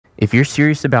If you're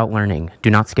serious about learning,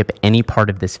 do not skip any part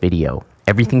of this video.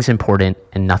 Everything's important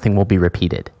and nothing will be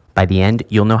repeated. By the end,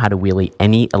 you'll know how to wheelie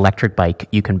any electric bike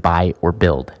you can buy or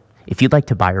build. If you'd like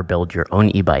to buy or build your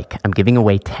own e-bike, I'm giving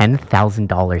away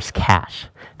 $10,000 cash.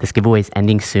 This giveaway is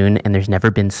ending soon and there's never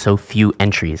been so few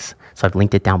entries, so I've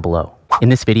linked it down below. In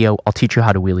this video, I'll teach you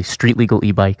how to wheelie street legal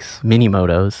e-bikes, mini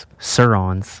motos,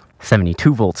 Surrons,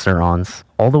 72-volt Surrons,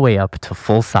 all the way up to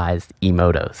full-sized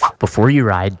e-motos. Before you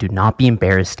ride, do not be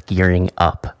embarrassed gearing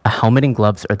up. A helmet and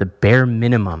gloves are the bare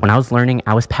minimum. When I was learning,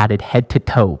 I was padded head to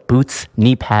toe, boots,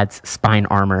 knee pads, spine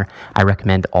armor. I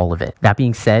recommend all of it. That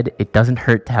being said, it doesn't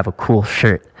hurt to have a cool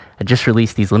shirt. I just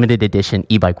released these limited edition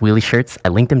e-bike wheelie shirts. I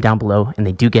linked them down below and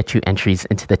they do get you entries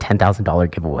into the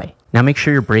 $10,000 giveaway. Now make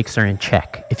sure your brakes are in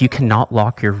check. If you cannot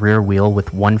lock your rear wheel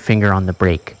with one finger on the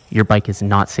brake, your bike is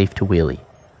not safe to wheelie.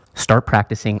 Start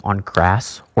practicing on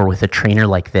grass or with a trainer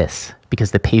like this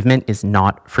because the pavement is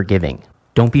not forgiving.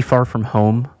 Don't be far from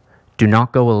home, do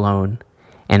not go alone,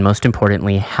 and most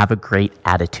importantly, have a great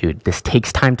attitude. This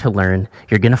takes time to learn.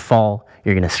 You're gonna fall,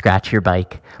 you're gonna scratch your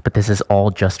bike, but this is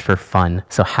all just for fun,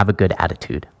 so have a good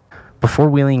attitude. Before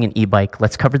wheeling an e-bike,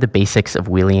 let's cover the basics of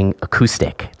wheeling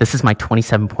acoustic. This is my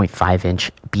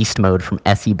 27.5-inch beast mode from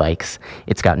SE Bikes.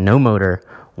 It's got no motor,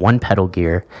 one pedal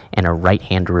gear, and a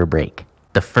right-hand rear brake.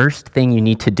 The first thing you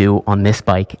need to do on this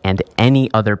bike and any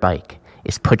other bike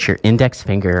is put your index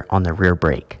finger on the rear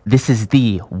brake. This is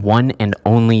the one and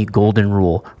only golden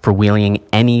rule for wheeling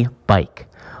any bike.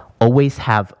 Always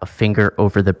have a finger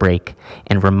over the brake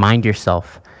and remind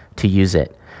yourself to use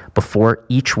it. Before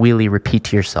each wheelie, repeat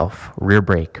to yourself, rear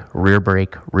brake, rear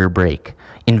brake, rear brake.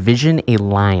 Envision a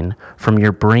line from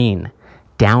your brain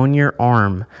down your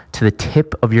arm to the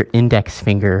tip of your index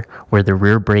finger where the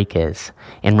rear brake is,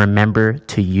 and remember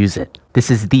to use it. This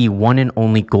is the one and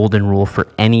only golden rule for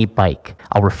any bike.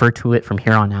 I'll refer to it from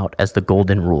here on out as the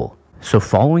golden rule. So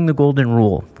following the golden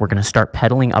rule, we're gonna start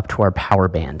pedaling up to our power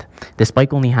band. This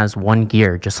bike only has one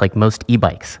gear, just like most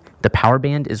e-bikes. The power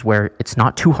band is where it's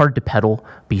not too hard to pedal,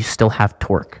 but you still have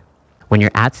torque. When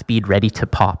you're at speed ready to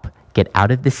pop, get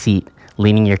out of the seat,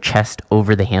 leaning your chest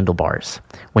over the handlebars.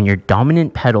 When your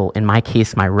dominant pedal, in my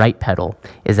case my right pedal,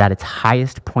 is at its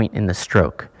highest point in the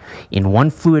stroke, in one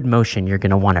fluid motion you're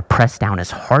going to want to press down as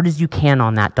hard as you can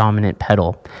on that dominant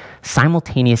pedal,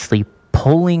 simultaneously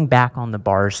pulling back on the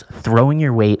bars, throwing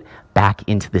your weight back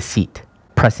into the seat.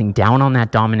 Pressing down on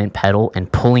that dominant pedal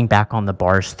and pulling back on the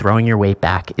bars, throwing your weight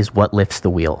back is what lifts the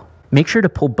wheel. Make sure to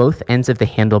pull both ends of the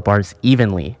handlebars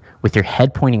evenly, with your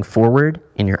head pointing forward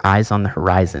and your eyes on the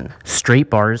horizon. Straight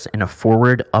bars in a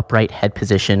forward upright head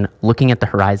position looking at the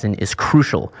horizon is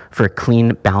crucial for a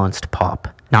clean, balanced pop.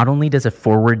 Not only does a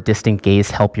forward distant gaze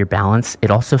help your balance,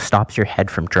 it also stops your head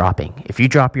from dropping. If you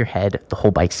drop your head, the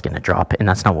whole bike's gonna drop, and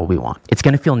that's not what we want. It's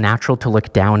gonna feel natural to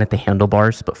look down at the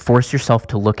handlebars, but force yourself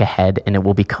to look ahead and it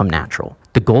will become natural.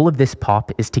 The goal of this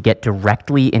pop is to get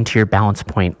directly into your balance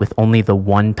point with only the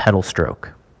one pedal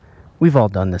stroke. We've all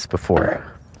done this before.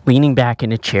 Leaning back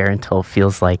in a chair until it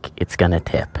feels like it's gonna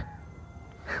tip.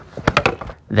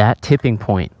 That tipping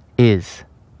point is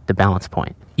the balance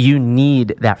point. You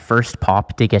need that first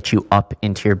pop to get you up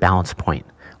into your balance point.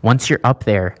 Once you're up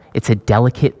there, it's a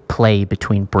delicate play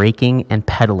between braking and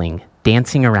pedaling,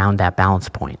 dancing around that balance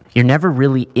point. You're never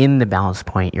really in the balance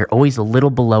point. You're always a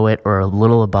little below it or a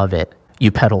little above it.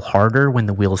 You pedal harder when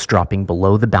the wheel's dropping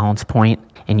below the balance point,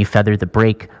 and you feather the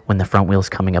brake when the front wheel's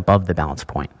coming above the balance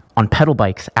point. On pedal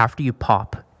bikes, after you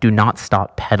pop, do not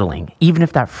stop pedaling. Even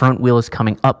if that front wheel is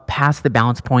coming up past the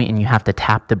balance point and you have to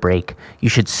tap the brake, you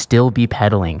should still be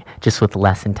pedaling, just with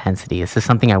less intensity. This is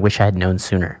something I wish I had known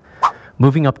sooner.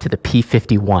 Moving up to the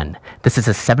P51. This is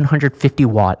a 750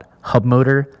 watt hub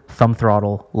motor, thumb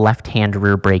throttle, left-hand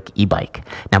rear brake e-bike.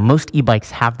 Now most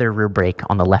e-bikes have their rear brake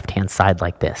on the left-hand side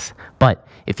like this, but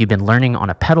if you've been learning on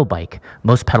a pedal bike,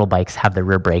 most pedal bikes have the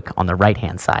rear brake on the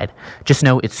right-hand side. Just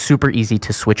know it's super easy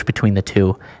to switch between the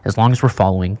two as long as we're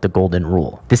following the golden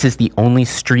rule. This is the only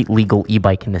street legal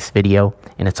e-bike in this video,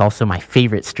 and it's also my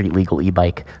favorite street legal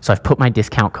e-bike, so I've put my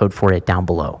discount code for it down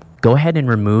below. Go ahead and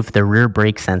remove the rear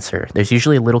brake sensor. There's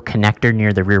usually a little connector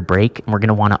near the rear brake, and we're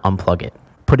gonna wanna unplug it.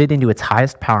 Put it into its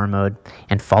highest power mode,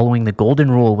 and following the golden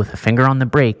rule with a finger on the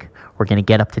brake, we're gonna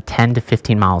get up to 10 to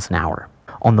 15 miles an hour.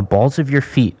 On the balls of your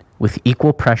feet, with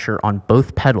equal pressure on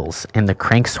both pedals and the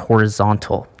cranks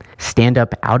horizontal, stand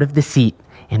up out of the seat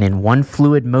and in one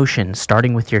fluid motion,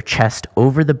 starting with your chest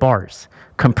over the bars,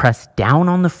 compress down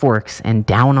on the forks and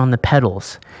down on the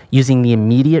pedals, using the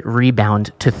immediate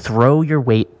rebound to throw your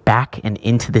weight back and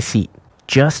into the seat.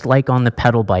 Just like on the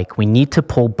pedal bike, we need to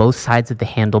pull both sides of the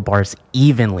handlebars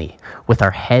evenly with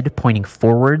our head pointing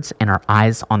forwards and our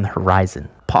eyes on the horizon.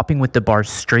 Popping with the bars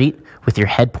straight, with your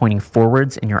head pointing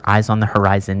forwards and your eyes on the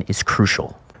horizon is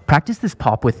crucial. Practice this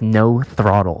pop with no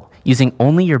throttle. Using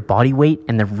only your body weight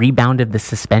and the rebound of the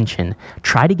suspension,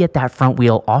 try to get that front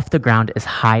wheel off the ground as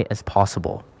high as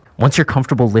possible. Once you're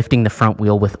comfortable lifting the front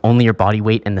wheel with only your body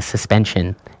weight and the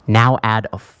suspension, now add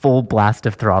a full blast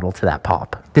of throttle to that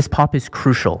pop. This pop is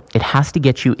crucial. It has to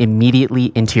get you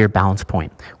immediately into your balance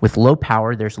point. With low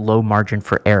power, there's low margin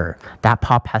for error. That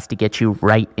pop has to get you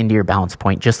right into your balance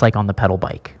point, just like on the pedal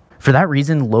bike. For that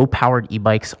reason, low-powered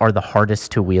e-bikes are the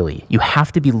hardest to wheelie. You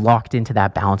have to be locked into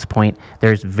that balance point.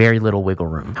 There's very little wiggle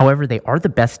room. However, they are the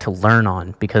best to learn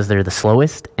on because they're the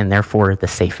slowest and therefore the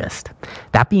safest.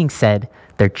 That being said,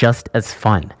 they're just as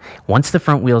fun. Once the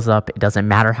front wheel's up, it doesn't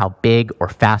matter how big or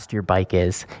fast your bike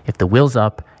is. If the wheel's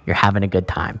up, you're having a good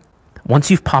time.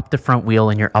 Once you've popped the front wheel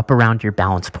and you're up around your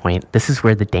balance point, this is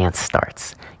where the dance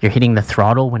starts. You're hitting the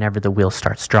throttle whenever the wheel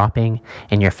starts dropping,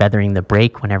 and you're feathering the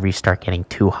brake whenever you start getting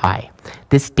too high.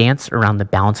 This dance around the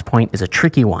balance point is a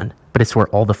tricky one, but it's where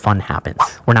all the fun happens.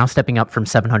 We're now stepping up from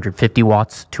 750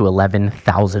 watts to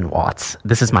 11,000 watts.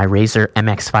 This is my Razor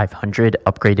MX500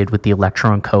 upgraded with the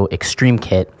Electro & Co. Extreme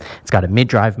Kit. It's got a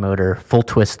mid-drive motor, full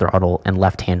twist throttle, and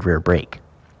left-hand rear brake.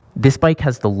 This bike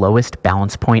has the lowest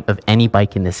balance point of any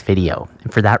bike in this video,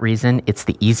 and for that reason, it's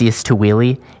the easiest to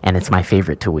wheelie, and it's my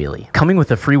favorite to wheelie. Coming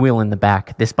with a freewheel in the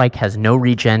back, this bike has no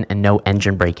regen and no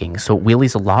engine braking, so it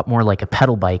wheelies a lot more like a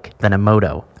pedal bike than a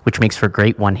moto, which makes for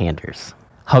great one-handers.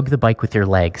 Hug the bike with your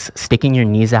legs. Sticking your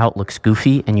knees out looks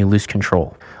goofy and you lose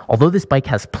control. Although this bike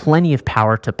has plenty of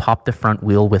power to pop the front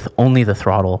wheel with only the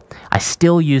throttle, I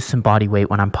still use some body weight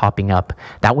when I'm popping up.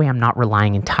 That way I'm not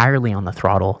relying entirely on the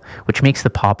throttle, which makes the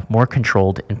pop more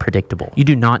controlled and predictable. You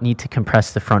do not need to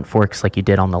compress the front forks like you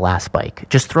did on the last bike.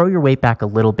 Just throw your weight back a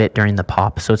little bit during the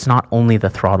pop so it's not only the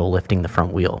throttle lifting the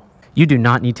front wheel. You do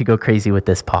not need to go crazy with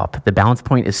this pop. The balance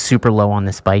point is super low on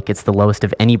this bike. It's the lowest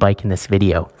of any bike in this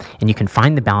video. And you can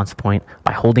find the balance point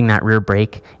by holding that rear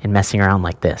brake and messing around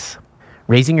like this.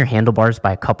 Raising your handlebars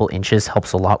by a couple inches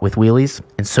helps a lot with wheelies,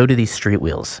 and so do these street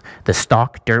wheels. The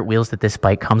stock dirt wheels that this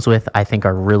bike comes with, I think,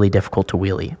 are really difficult to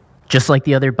wheelie. Just like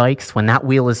the other bikes, when that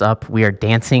wheel is up, we are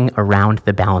dancing around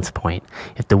the balance point.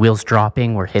 If the wheel's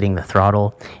dropping, we're hitting the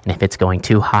throttle, and if it's going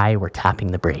too high, we're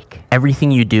tapping the brake.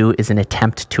 Everything you do is an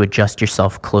attempt to adjust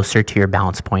yourself closer to your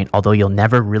balance point, although you'll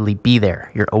never really be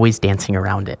there. You're always dancing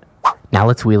around it. Now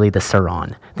let's wheelie the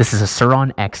Surron. This is a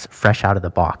Surron X fresh out of the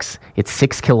box. It's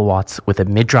 6 kilowatts with a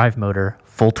mid-drive motor,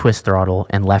 full twist throttle,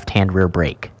 and left-hand rear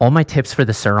brake. All my tips for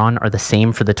the Surron are the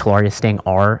same for the Talaria Sting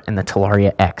R and the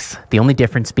Talaria X. The only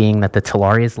difference being that the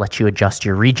Talarias let you adjust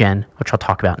your regen, which I'll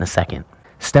talk about in a second.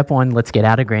 Step 1, let's get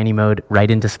out of granny mode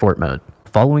right into sport mode.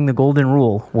 Following the golden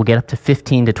rule, we'll get up to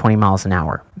 15 to 20 miles an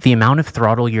hour. The amount of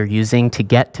throttle you're using to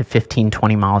get to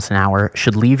 15-20 miles an hour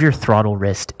should leave your throttle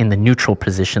wrist in the neutral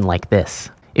position like this.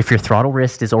 If your throttle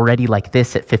wrist is already like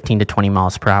this at 15 to 20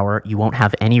 miles per hour, you won't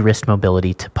have any wrist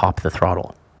mobility to pop the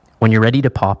throttle. When you're ready to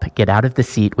pop, get out of the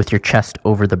seat with your chest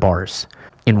over the bars.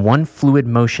 In one fluid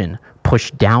motion,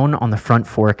 push down on the front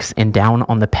forks and down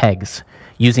on the pegs,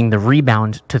 using the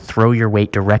rebound to throw your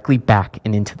weight directly back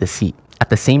and into the seat. At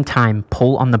the same time,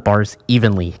 pull on the bars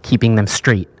evenly, keeping them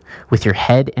straight, with your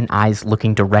head and eyes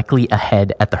looking directly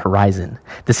ahead at the horizon.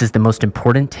 This is the most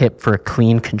important tip for a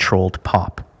clean, controlled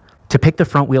pop. To pick the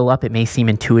front wheel up, it may seem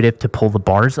intuitive to pull the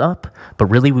bars up, but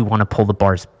really we want to pull the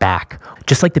bars back.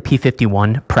 Just like the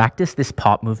P51, practice this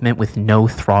pop movement with no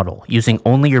throttle, using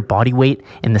only your body weight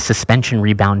and the suspension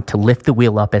rebound to lift the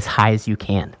wheel up as high as you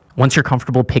can. Once you're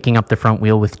comfortable picking up the front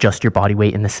wheel with just your body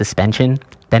weight and the suspension,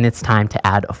 then it's time to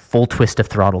add a full twist of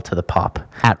throttle to the pop.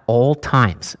 At all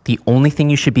times, the only thing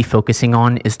you should be focusing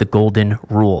on is the golden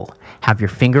rule. Have your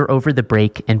finger over the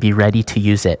brake and be ready to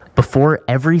use it. Before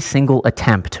every single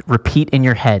attempt, repeat in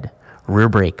your head, rear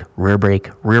brake, rear brake,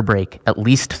 rear brake, at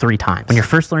least 3 times. When you're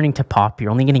first learning to pop,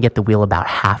 you're only going to get the wheel about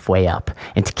halfway up.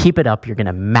 And to keep it up, you're going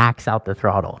to max out the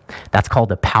throttle. That's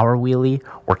called a power wheelie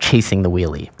or chasing the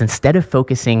wheelie. Instead of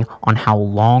focusing on how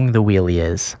long the wheelie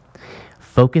is,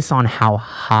 focus on how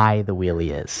high the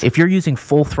wheelie is. If you're using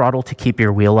full throttle to keep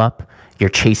your wheel up, you're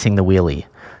chasing the wheelie.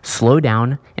 Slow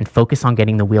down and focus on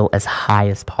getting the wheel as high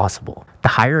as possible. The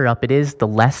higher up it is, the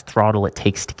less throttle it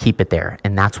takes to keep it there,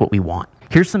 and that's what we want.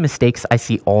 Here's some mistakes I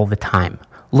see all the time.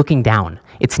 Looking down.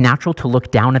 It's natural to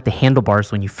look down at the handlebars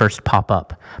when you first pop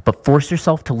up, but force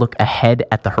yourself to look ahead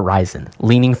at the horizon.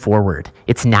 Leaning forward.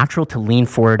 It's natural to lean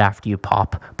forward after you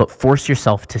pop, but force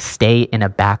yourself to stay in a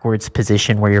backwards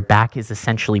position where your back is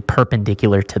essentially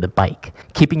perpendicular to the bike.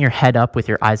 Keeping your head up with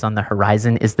your eyes on the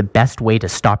horizon is the best way to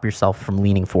stop yourself from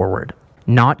leaning forward.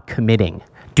 Not committing.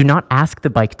 Do not ask the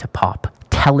bike to pop.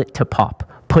 Tell it to pop.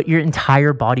 Put your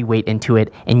entire body weight into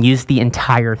it and use the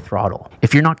entire throttle.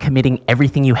 If you're not committing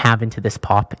everything you have into this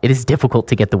pop, it is difficult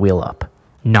to get the wheel up.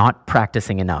 Not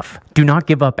practicing enough. Do not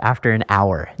give up after an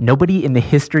hour. Nobody in the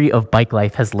history of bike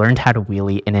life has learned how to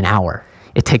wheelie in an hour.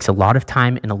 It takes a lot of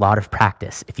time and a lot of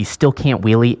practice. If you still can't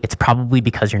wheelie, it's probably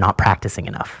because you're not practicing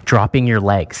enough. Dropping your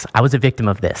legs. I was a victim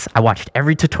of this. I watched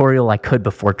every tutorial I could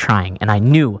before trying, and I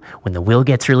knew when the wheel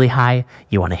gets really high,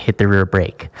 you want to hit the rear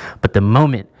brake. But the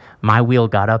moment my wheel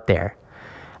got up there,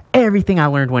 everything I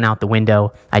learned went out the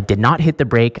window. I did not hit the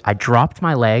brake. I dropped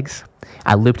my legs.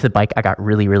 I looped the bike. I got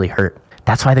really, really hurt.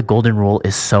 That's why the golden rule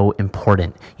is so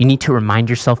important. You need to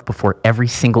remind yourself before every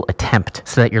single attempt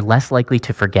so that you're less likely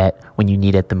to forget when you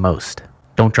need it the most.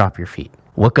 Don't drop your feet.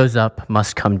 What goes up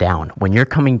must come down. When you're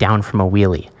coming down from a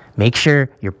wheelie, make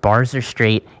sure your bars are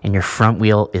straight and your front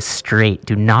wheel is straight.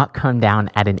 Do not come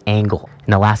down at an angle.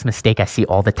 And the last mistake I see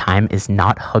all the time is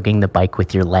not hugging the bike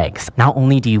with your legs. Not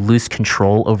only do you lose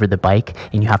control over the bike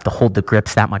and you have to hold the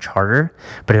grips that much harder,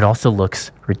 but it also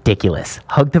looks ridiculous.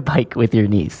 Hug the bike with your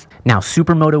knees. Now,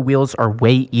 supermoto wheels are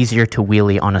way easier to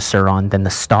wheelie on a Surron than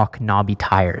the stock knobby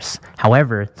tires.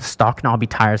 However, the stock knobby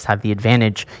tires have the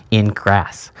advantage in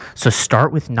grass. So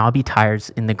start with knobby tires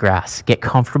in the grass. Get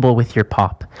comfortable with your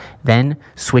pop. Then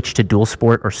switch to dual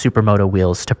sport or supermoto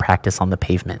wheels to practice on the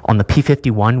pavement. On the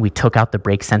P51, we took out the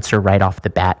brake sensor right off the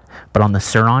bat, but on the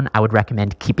Surron, I would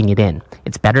recommend keeping it in.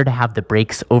 It's better to have the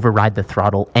brakes override the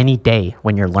throttle any day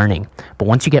when you're learning. But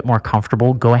once you get more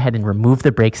comfortable, go ahead and remove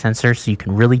the brake sensor so you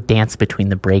can really dance between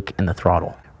the brake and the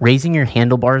throttle. Raising your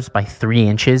handlebars by 3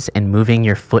 inches and moving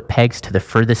your foot pegs to the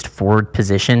furthest forward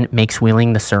position makes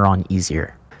wheeling the Surron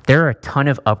easier. There are a ton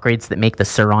of upgrades that make the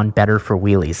Surron better for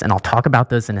wheelies, and I'll talk about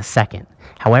those in a second.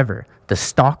 However, the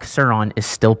stock Surron is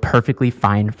still perfectly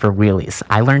fine for wheelies.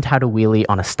 I learned how to wheelie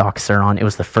on a stock Surron. It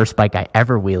was the first bike I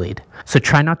ever wheelied. So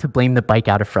try not to blame the bike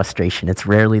out of frustration. It's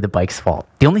rarely the bike's fault.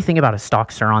 The only thing about a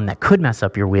stock Surron that could mess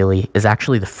up your wheelie is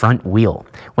actually the front wheel.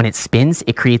 When it spins,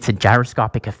 it creates a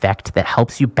gyroscopic effect that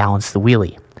helps you balance the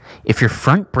wheelie. If your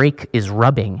front brake is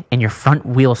rubbing and your front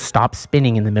wheel stops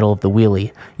spinning in the middle of the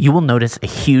wheelie, you will notice a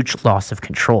huge loss of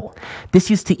control. This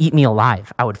used to eat me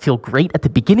alive. I would feel great at the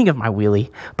beginning of my wheelie,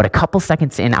 but a couple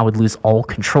seconds in, I would lose all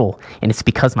control, and it's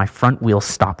because my front wheel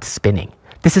stopped spinning.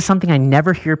 This is something I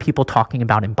never hear people talking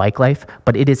about in bike life,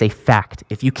 but it is a fact.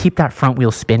 If you keep that front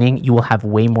wheel spinning, you will have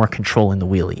way more control in the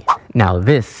wheelie. Now,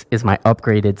 this is my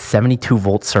upgraded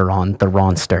 72-volt Surron, the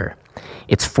Ronster.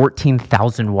 It's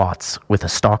 14,000 watts with a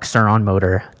stock Surron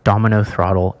motor, domino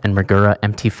throttle, and Magura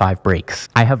MT5 brakes.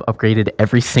 I have upgraded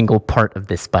every single part of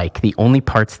this bike. The only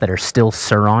parts that are still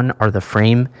Surron are the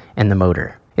frame and the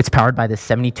motor. It's powered by the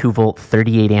 72-volt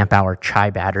 38 amp hour Chai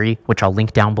battery, which I'll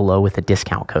link down below with a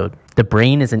discount code. The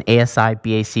brain is an ASI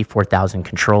BAC 4000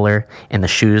 controller, and the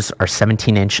shoes are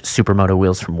 17-inch Supermoto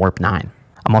wheels from Warp 9.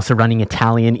 I'm also running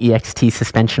Italian EXT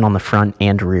suspension on the front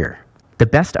and rear. The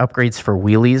best upgrades for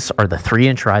wheelies are the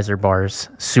 3-inch riser bars,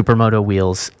 Supermoto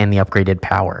wheels, and the upgraded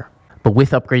power. But with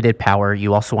upgraded power,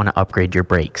 you also want to upgrade your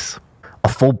brakes. A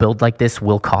full build like this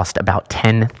will cost about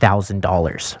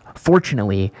 $10,000.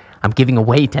 Fortunately, I'm giving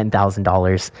away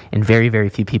 $10,000, and very, very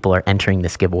few people are entering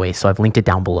this giveaway, so I've linked it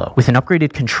down below. With an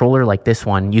upgraded controller like this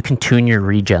one, you can tune your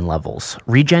regen levels.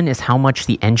 Regen is how much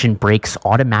the engine brakes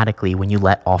automatically when you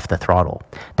let off the throttle.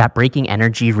 That braking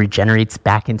energy regenerates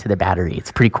back into the battery.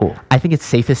 It's pretty cool. I think it's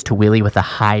safest to wheelie with a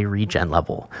high regen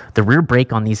level. The rear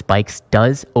brake on these bikes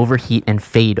does overheat and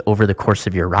fade over the course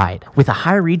of your ride. With a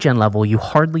high regen level, you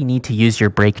hardly need to use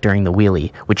your brake during the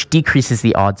wheelie, which decreases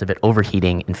the odds of it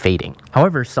overheating and fading.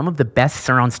 However, some of the best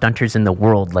Surron stunters in the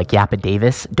world, like Yappa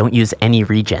Davis, don't use any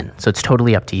regen, so it's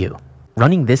totally up to you.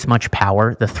 Running this much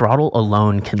power, the throttle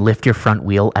alone can lift your front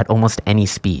wheel at almost any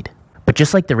speed. But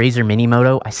just like the Razor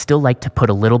Minimoto, I still like to put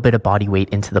a little bit of body weight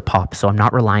into the pop, so I'm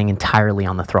not relying entirely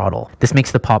on the throttle. This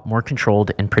makes the pop more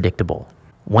controlled and predictable.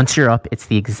 Once you're up, it's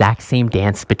the exact same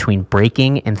dance between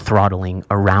braking and throttling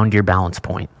around your balance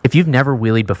point. If you've never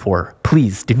wheelied before,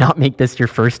 please do not make this your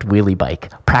first wheelie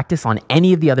bike. Practice on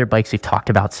any of the other bikes we've talked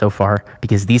about so far,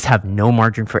 because these have no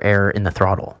margin for error in the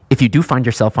throttle. If you do find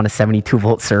yourself on a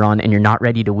 72-volt Surron and you're not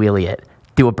ready to wheelie it,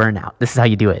 do a burnout. This is how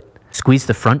you do it. Squeeze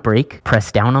the front brake,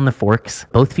 press down on the forks,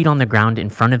 both feet on the ground in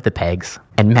front of the pegs,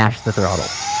 and mash the throttle.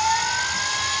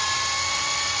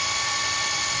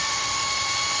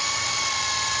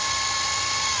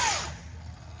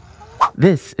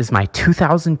 This is my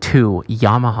 2002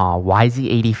 Yamaha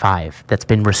YZ85 that's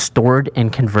been restored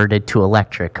and converted to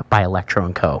electric by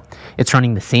Electro & Co. It's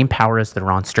running the same power as the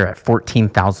Ronster at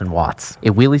 14,000 watts.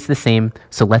 It wheelies the same,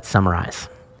 so let's summarize.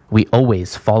 We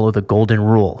always follow the golden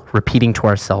rule, repeating to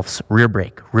ourselves, rear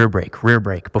brake, rear brake, rear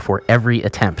brake before every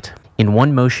attempt. In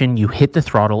one motion, you hit the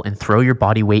throttle and throw your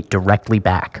body weight directly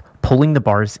back, pulling the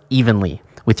bars evenly,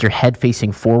 with your head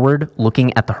facing forward,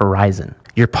 looking at the horizon.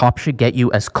 Your pop should get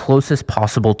you as close as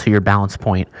possible to your balance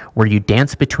point, where you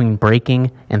dance between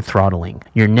braking and throttling.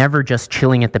 You're never just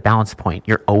chilling at the balance point,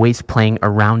 you're always playing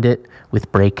around it with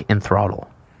brake and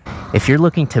throttle. If you're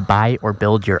looking to buy or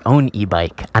build your own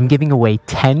e-bike, I'm giving away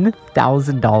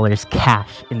 $10,000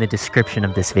 cash in the description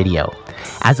of this video.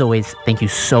 As always, thank you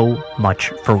so much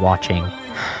for watching.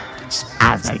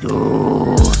 As I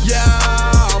do. Yeah.